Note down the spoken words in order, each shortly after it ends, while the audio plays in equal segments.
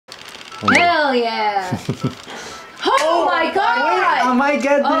Hell yeah! Oh my god! Wait, I might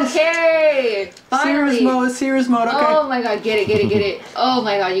get this. Okay, finally. Serious mode, okay. Oh my god, get it. Oh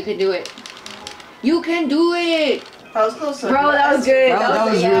my god, you can do it. You can do it! That was close. Bro, that was good. That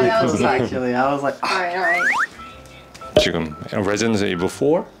was really that was close, actually. I was like, Alright. 지금 Resident Evil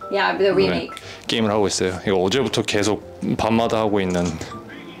 4 Yeah, the remake. 게임을 하고 있어요. 이거 어제부터 계속 밤마다 하고 있는.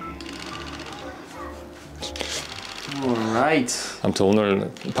 alright. 아무튼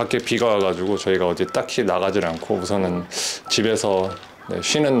오늘 밖에 비가 와가지고 저희가 어디 딱히 나가질 않고 우선은 집에서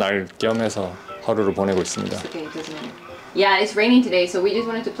쉬는 날 겸해서 하루를 보내고 있습니다. Okay, it doesn't matter. Yeah, it's raining today, so we just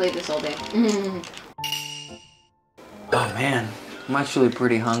wanted to play this all day. Oh man, I'm actually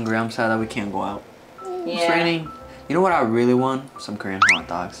pretty hungry. I'm sad that we can't go out. Yeah. It's raining. You know what I really want? Some Korean hot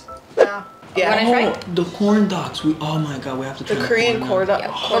dogs. Yeah. Wanna try? The corn dogs. Oh my god, we have to try The Korean corn dog.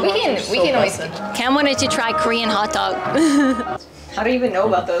 Well, we can always. Cam wanted to try Korean hot dog. How do you even know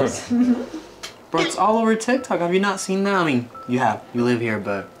about those? Bro, it's all over TikTok. Have you not seen that? I mean, you have. You live here,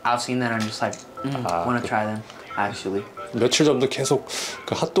 but I've seen that and I'm just like, want to try them, actually. 며칠 전부터 계속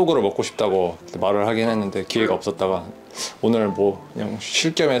그 핫도그를 먹고 싶다고 말을 하긴 했는데 기회가 없었다가 오늘 뭐 그냥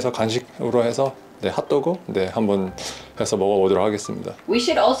쉴 겸해서 간식으로 해서 핫도그 한번 해서 먹어보도록 하겠습니다. We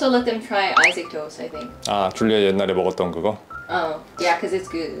should also let them try 이삭토스트, I think. 아, 줄리엣 옛날에 먹었던 그거? Oh, yeah, because it's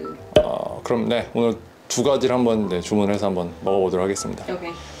good. 그럼 오늘 두 가지를 한번 주문해서 한번 먹어보도록 하겠습니다.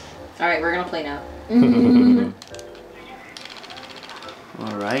 Okay. Alright, we're gonna play now.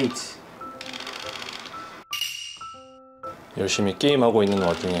 Alright. 열심히 게임하고 있는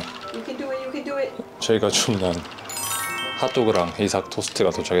와중에 You can do it, you can do it. 저희가 주문한 핫도그랑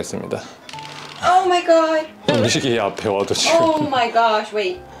이삭토스트가 도착했습니다. Oh my god! 음식이 앞에 와도 지금 Oh my gosh,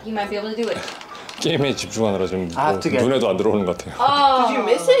 wait. You might be able to do it. 게임에 집중하느라 지금 I have to get 눈에도 안 들어오는 것 같아요. Oh! Did you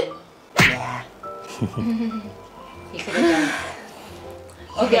miss it? Yeah. You could have done it.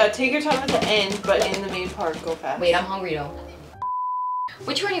 Okay. Yeah, take your time at the end, but in the main part, go fast. Wait, I'm hungry though.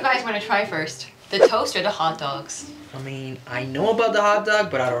 Which one you guys want to try first? The toast or the hot dogs? I mean, I know about the hot dog,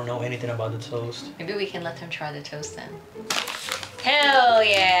 but I don't know anything about the toast. Maybe we can let them try the toast then. Hell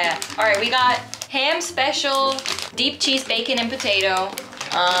yeah! Alright, we got ham special, deep cheese bacon and potato,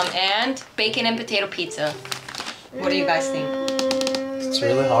 and bacon and potato pizza. What do you guys think? It's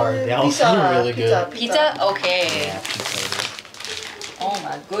really hard. They all sound really good. Pizza? Okay. Yeah, pizza. Oh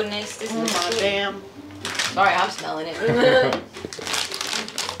my goodness, this Oh is my damn. Sorry, I'm smelling it.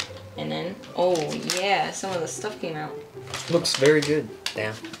 And then, oh yeah, some of the stuff came out. Looks very good.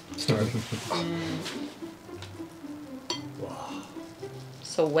 Damn. Sorry.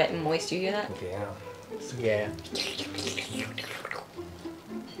 So wet and moist, you hear that? Yeah.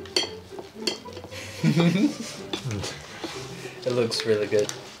 It looks really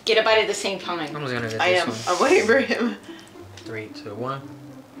good. Get a bite at the same time. I'm just gonna get I this am. one. I'm waiting for him. 3, 2, 1.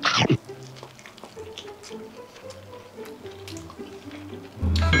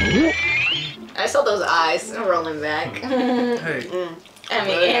 I saw those eyes rolling back. Hey. I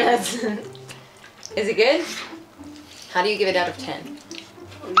mean, yes. Is it good? How do you give it out of 10?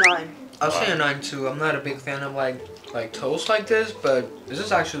 9. I'll say a 9 too. I'm not a big fan of like toast like this, but this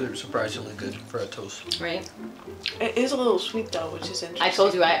is actually surprisingly good for a toast. Right? It is a little sweet though, which is interesting. I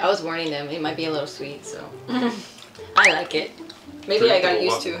told you, I was warning them. It might be a little sweet, so. I like it. Maybe I got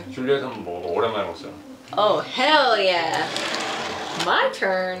used to. 줄리엣 한번 먹어. 오랜만에 먹었어요. Oh, hell yeah. My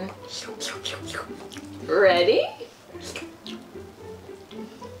turn. Ready?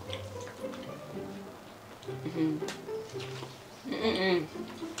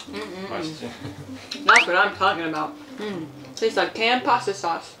 맛있지? That's what I'm talking about. Tastes like canned pasta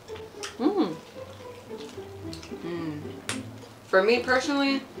sauce. For me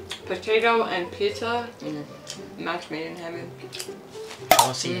personally, potato and pizza, match made in heaven. I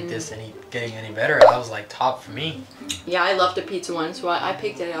don't see this getting any better. That was like top for me. Yeah, I love the pizza one, so I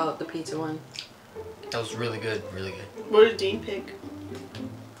picked it out, the pizza one. That was really good, really good. What did Dean pick?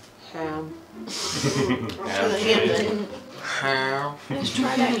 Ham. How? Let's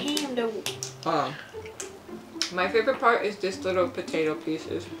try that ham though. My favorite part is this little potato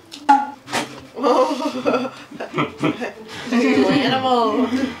pieces. You animal.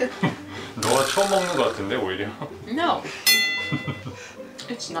 너가 처음 먹는 것 같은데 오히려. No.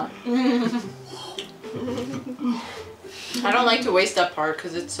 It's not. I don't like to waste that part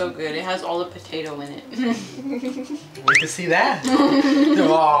because it's so good. It has all the potato in it. Wait to see that.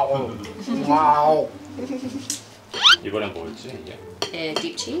 Wow. Wow. 이번엔 뭐였지 이게?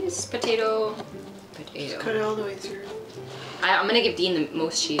 Deep cheese, potato. Cut it all the way through. I'm gonna give Dean the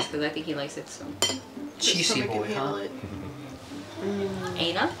most cheese because I think he likes it so. Cheesy boy, huh?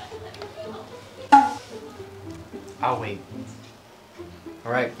 Aina? I'll wait.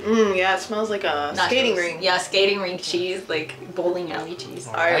 All right. Yeah, it smells like a Nachos. skating rink. Yeah, skating rink cheese, like bowling alley cheese.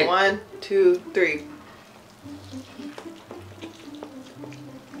 All right, 1, 2, 3.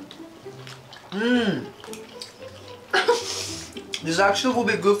 This actually will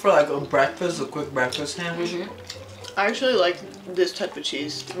be good for like a breakfast, a quick breakfast sandwich. I actually like this type of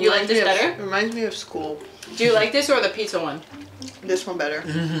cheese. You like this better? It reminds me of school. Do you like this or the pizza one? This one better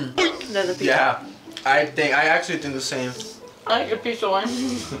than the pizza. Yeah, I actually think the same. I like the pizza one.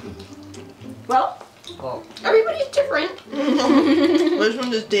 Well, Oh. everybody's different. Which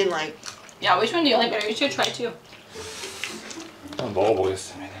one does Dean like? Yeah, which one do you like better? You should try too. 한번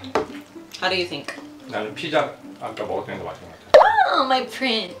먹어보겠습니다. How do you think? 나는 피자 아까 먹었던 게 맛있는 것 같아. Oh, my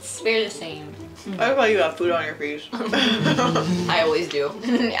prince. We're the same. I thought you got food on your face. I always do.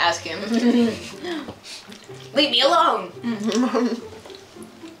 Ask him. Leave me alone.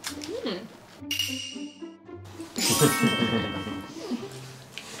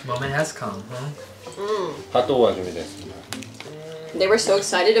 Moment has come, huh? 핫도그가 준비됐습니다. They were so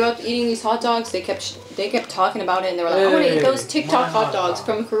excited about eating these hot dogs. They kept talking about it, and they were like, "I want to eat those TikTok hot dogs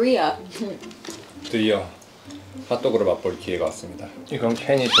from Korea." 드디어 핫도그를 맛볼 기회가 왔습니다. 이건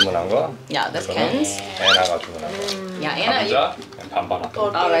캔이 주문한 거. Yeah, that's 이거는 Ken's. 애나가 주문한 거. Yeah, Anna. 감자 반반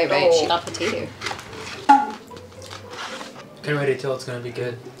핫도그. Oh, right. She got potato. Can't already tell it's gonna be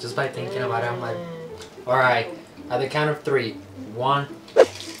good. Just by thinking about it, I'm like, all right. At the count of 3, 1.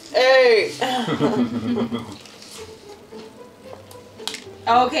 Hey!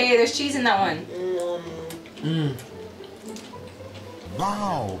 Okay, there's cheese in that one.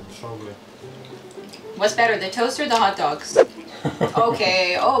 Wow. So good. What's better, the toast or the hot dogs?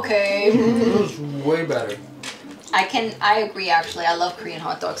 Okay. It was way better. I agree actually. I love Korean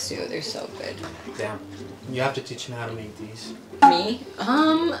hot dogs too. They're so good. Damn. You have to teach me how to make these. Me?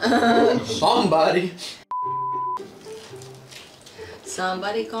 Somebody.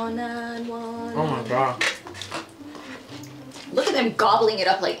 Somebody call 911. Oh my god. Look at them gobbling it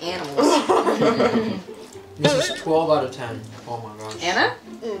up like animals. This is 12 out of 10. Oh my gosh. Anna?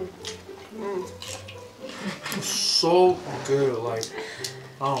 So good. Like,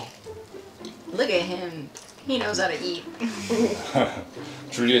 oh. Look at him. He knows how to eat.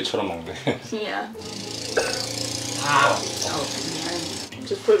 줄리엣처럼 먹네. Yeah. Ah. Oh, man.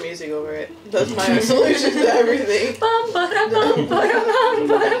 Just put music over it. That's my solution to everything. Bum, ba-da, bum, ba-da, bum,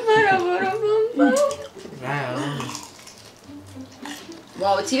 ba-da, ba-da, ba-da, bum, bum. Man.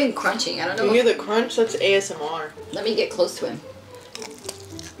 Wow, it's even crunching. I don't know. You hear the crunch? That's ASMR. Let me get close to him.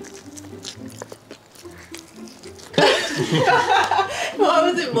 Why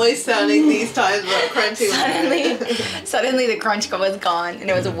was it moist sounding these times but crunching? Suddenly the crunch was gone and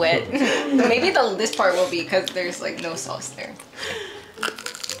it was wet. Maybe this part will be because there's like no sauce there.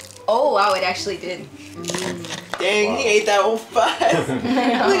 Oh wow, it actually did. Dang, he ate that one fast.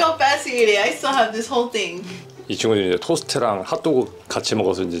 Look how fast he ate it. I still have this whole thing. 이 친구들이 이제 토스트랑 핫도그 같이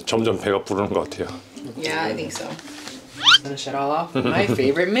먹어서 이제 점점 배가 부르는 것 같아요. Yeah, I think so. Finish it all off with my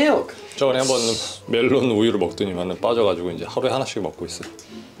favorite milk. 저번에 한번 멜론 우유를 먹더니만 빠져가지고 이제 하루에 하나씩 먹고 있어요.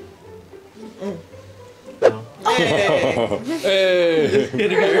 Hey.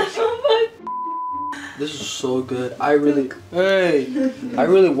 에이. This is so good. I really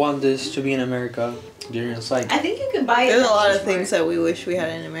want this to be in America. It's like, I think you could buy it. There's a lot of things that we wish we had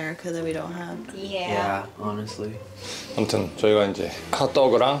in America that we don't have. Yeah. yeah, honestly. 아무튼 저희가 이제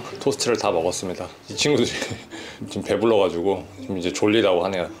핫도그랑 토스트를 다 먹었습니다. 이 친구들이 지금 배불러가지고 지금 이제 졸리다고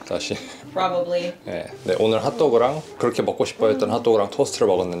하네요. 다시. Probably. 네, 오늘 핫도그랑 그렇게 먹고 싶어했던 핫도그랑 토스트를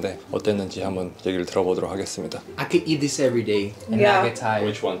먹었는데 어땠는지 한번 얘기를 들어보도록 하겠습니다. I could eat this every day and Yeah. not get tired.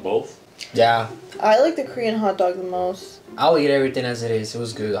 Which one? Both? Yeah. I like the Korean hot dog the most. I'll eat everything as it is. It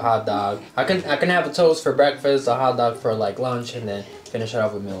was good. A hot dog. I can have a toast for breakfast, a hot dog for like lunch, and then finish it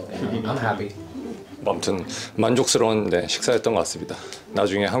off with milk. And I'm happy. 아무튼 만족스러운 식사였던 것 같습니다.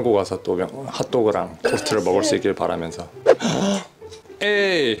 나중에 한국 와서 또 핫도그랑 토스트를 먹을 수 있길 바라면서.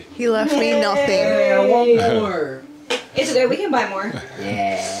 에이. He left me nothing. I want more. It's okay, we can buy more.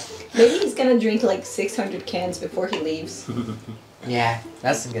 Yeah. Maybe he's gonna drink like 600 cans before he leaves. Yeah,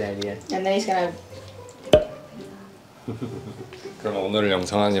 that's a good idea. And then he's gonna... 그럼 오늘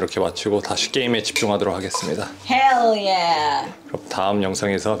영상은 이렇게 마치고 다시 게임에 집중하도록 하겠습니다. Hell yeah! 그럼 다음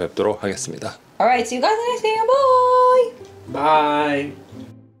영상에서 뵙도록 하겠습니다. Alright, see you guys next video. Bye! Bye.